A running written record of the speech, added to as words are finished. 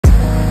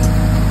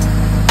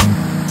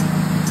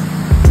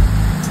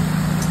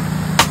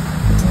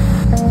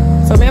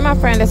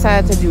friend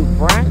decided to do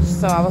brunch,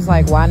 so I was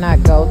like, why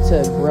not go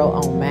to Grille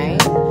on Main?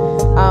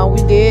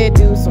 We did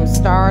do some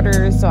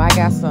starters, so I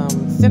got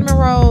some cinnamon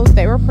rolls.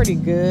 They were pretty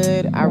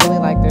good. I really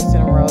like their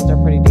cinnamon rolls. They're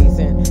pretty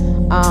decent.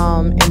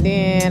 And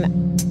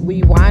then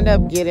we wind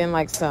up getting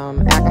like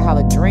some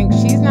alcoholic drink.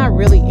 She's not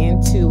really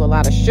into a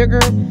lot of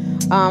sugar,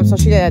 so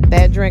she had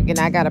that drink, and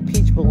I got a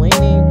peach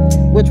Bellini,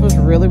 which was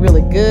really,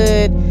 really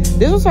good.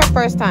 This was her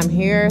first time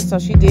here, so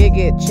she did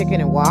get chicken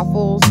and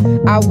waffles.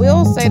 I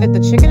will say that the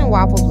chicken and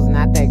waffles was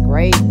not that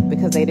great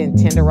because they didn't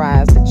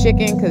tenderize the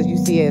chicken, because you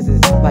see it's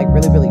like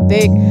really, really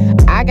thick.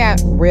 I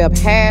got rib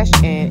hash,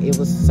 and it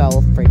was so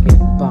freaking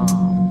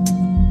bomb.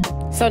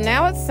 So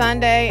now it's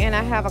Sunday, and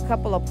I have a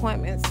couple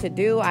appointments to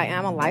do. I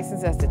am a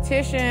licensed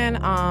esthetician.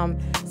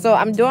 So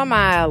I'm doing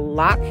my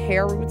lock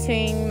hair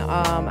routine.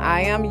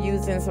 I am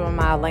using some of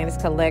my Alaina's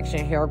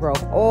Collection hair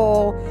growth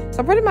oil.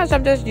 So pretty much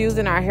I'm just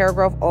using our hair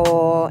growth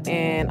oil,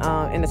 and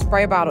in the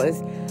spray bottle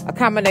is a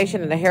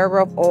combination of the hair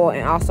growth oil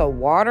and also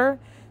water.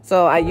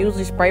 So I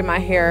usually spray my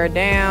hair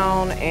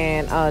down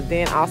and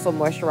then also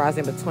moisturize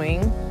in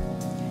between.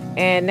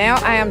 And now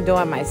I am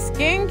doing my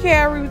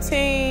skincare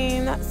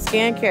routine.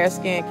 Skincare.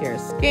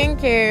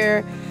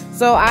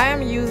 So I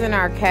am using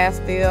our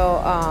Castile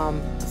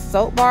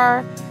soap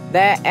bar.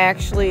 That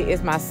actually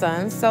is my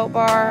son's soap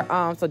bar.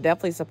 So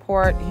definitely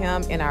support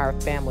him in our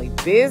family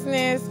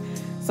business.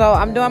 So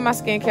I'm doing my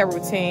skincare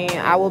routine.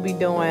 I will be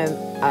doing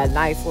a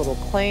nice little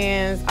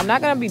cleanse. I'm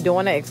not going to be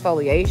doing the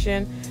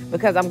exfoliation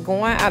because I'm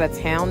going out of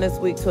town this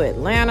week to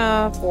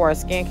Atlanta for a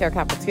skincare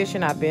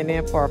competition. I've been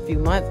in for a few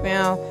months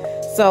now.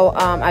 So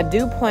I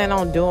do plan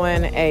on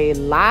doing a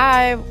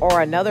live or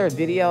another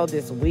video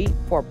this week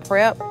for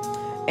prep.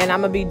 And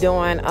I'm going to be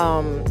doing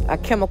a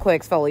chemical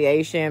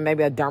exfoliation,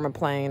 maybe a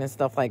dermaplane and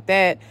stuff like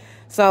that.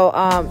 So,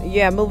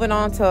 yeah, moving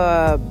on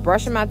to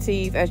brushing my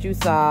teeth, as you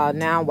saw.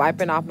 Now I'm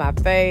wiping off my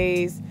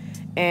face.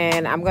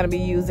 And I'm going to be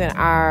using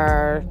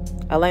our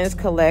Alaina's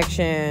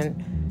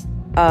Collection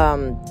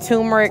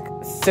turmeric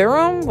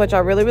serum, which I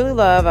really, really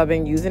love. I've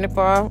been using it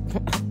for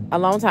a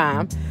long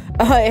time.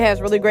 It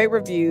has really great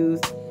reviews.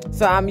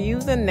 So I'm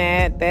using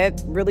that.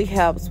 That really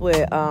helps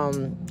with,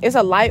 it's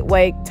a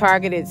lightweight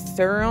targeted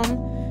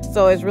serum.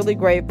 So it's really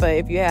great for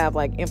if you have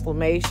like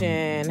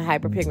inflammation,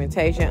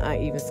 hyperpigmentation,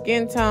 uneven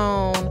skin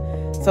tone.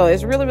 So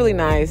it's really, really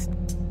nice.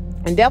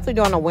 And definitely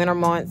during the winter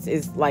months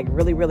is like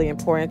really, really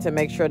important to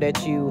make sure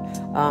that you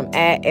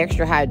add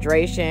extra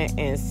hydration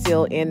and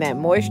seal in that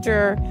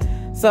moisture.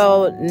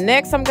 So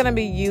next I'm going to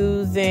be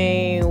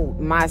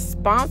using my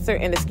sponsor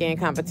in the skin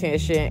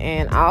competition,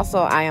 and also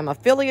I am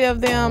affiliate of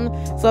them.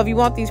 So if you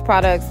want these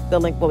products, the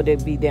link will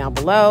be down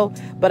below.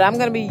 But I'm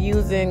going to be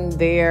using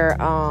their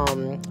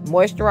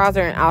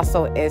moisturizer and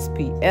also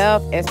SPF.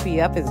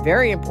 SPF is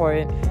very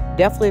important.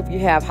 Definitely if you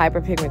have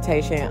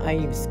hyperpigmentation,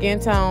 uneven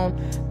skin tone.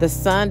 The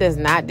sun does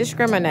not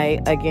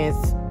discriminate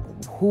against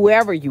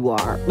whoever you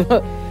are.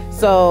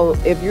 So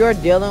if you're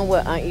dealing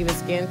with uneven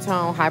skin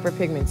tone,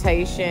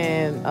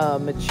 hyperpigmentation,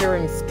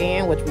 maturing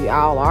skin, which we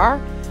all are,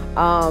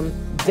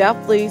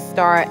 definitely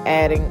start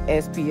adding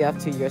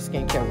SPF to your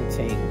skincare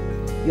routine.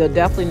 You'll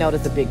definitely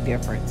notice a big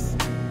difference.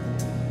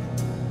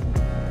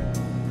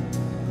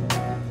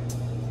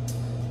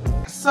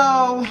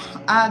 So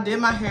I did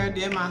my hair,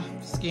 did my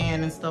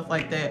skin and stuff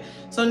like that.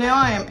 So now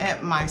I am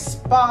at my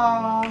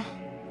spa,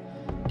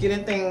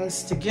 getting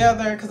things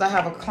together because I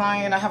have a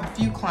client. I have a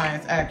few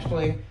clients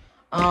actually.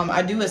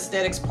 I do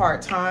aesthetics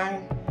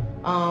part-time.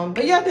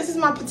 But yeah, this is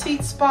my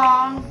petite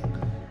spa.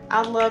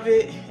 I love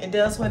it. It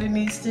does what it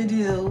needs to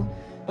do.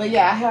 But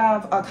yeah, I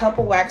have a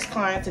couple wax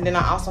clients, and then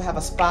I also have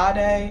a spa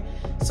day.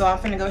 So I'm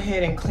finna go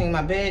ahead and clean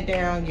my bed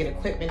down, get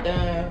equipment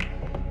done,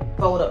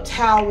 fold up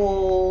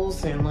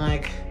towels, and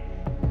like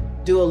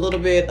do a little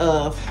bit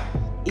of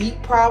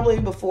eat probably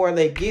before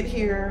they get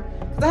here.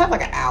 Cause I have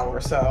like an hour,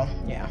 so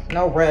yeah,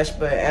 no rush,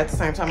 but at the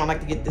same time I like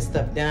to get this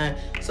stuff done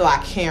so I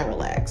can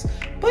relax.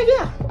 But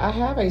yeah, I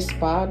have a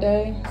spa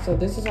day, so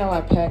this is how I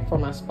pack for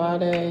my spa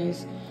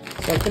days.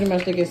 So pretty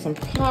much to get some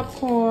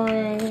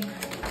popcorn,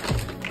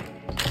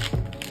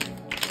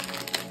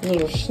 a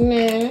little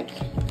snack,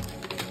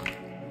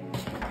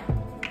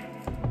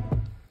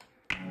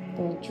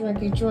 a little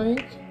drinky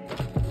drink,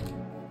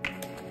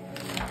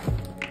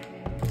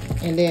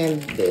 and then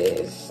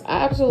this.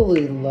 I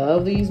absolutely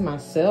love these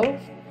myself.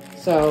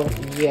 So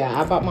yeah,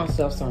 I bought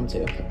myself some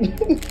too.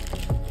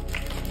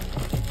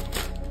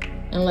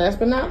 And last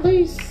but not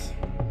least,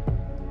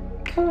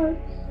 card.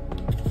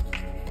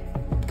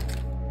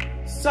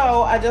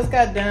 So I just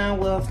got done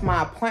with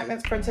my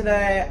appointments for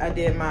today. I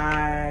did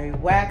my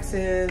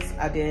waxes,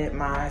 I did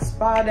my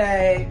spa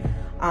day.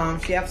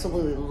 She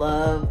absolutely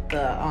loved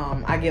the,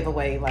 I give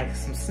away like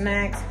some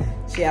snacks.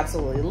 She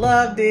absolutely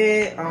loved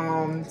it.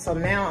 So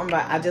now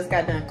I just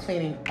got done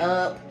cleaning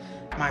up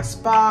my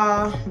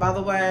spa, by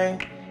the way.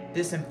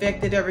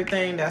 Disinfected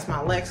everything. That's my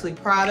Lexley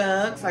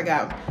products. I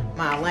got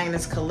my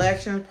Alaina's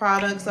Collection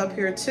products up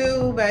here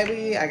too,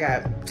 baby. I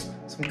got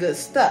some good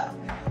stuff.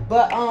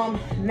 But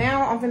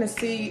now I'm gonna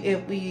see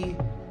if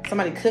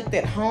somebody cooked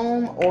at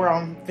home, or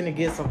I'm gonna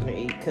get something to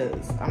eat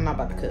because I'm not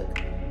about to cook.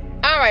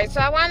 All Alright,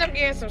 so I wound up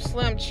getting some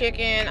slim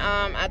chicken.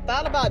 I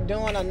thought about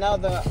doing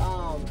another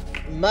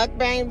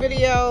mukbang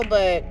video,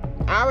 but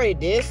I already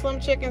did slim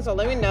chicken, so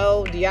let me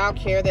know, do y'all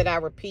care that I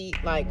repeat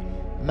like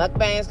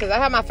mukbangs? Because I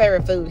have my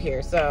favorite food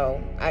here,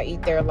 so I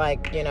eat there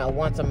like, you know,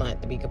 once a month,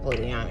 to be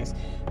completely honest.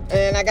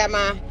 And I got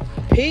my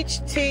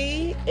peach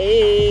tea.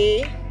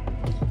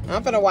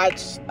 I'm gonna watch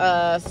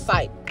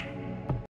Sight.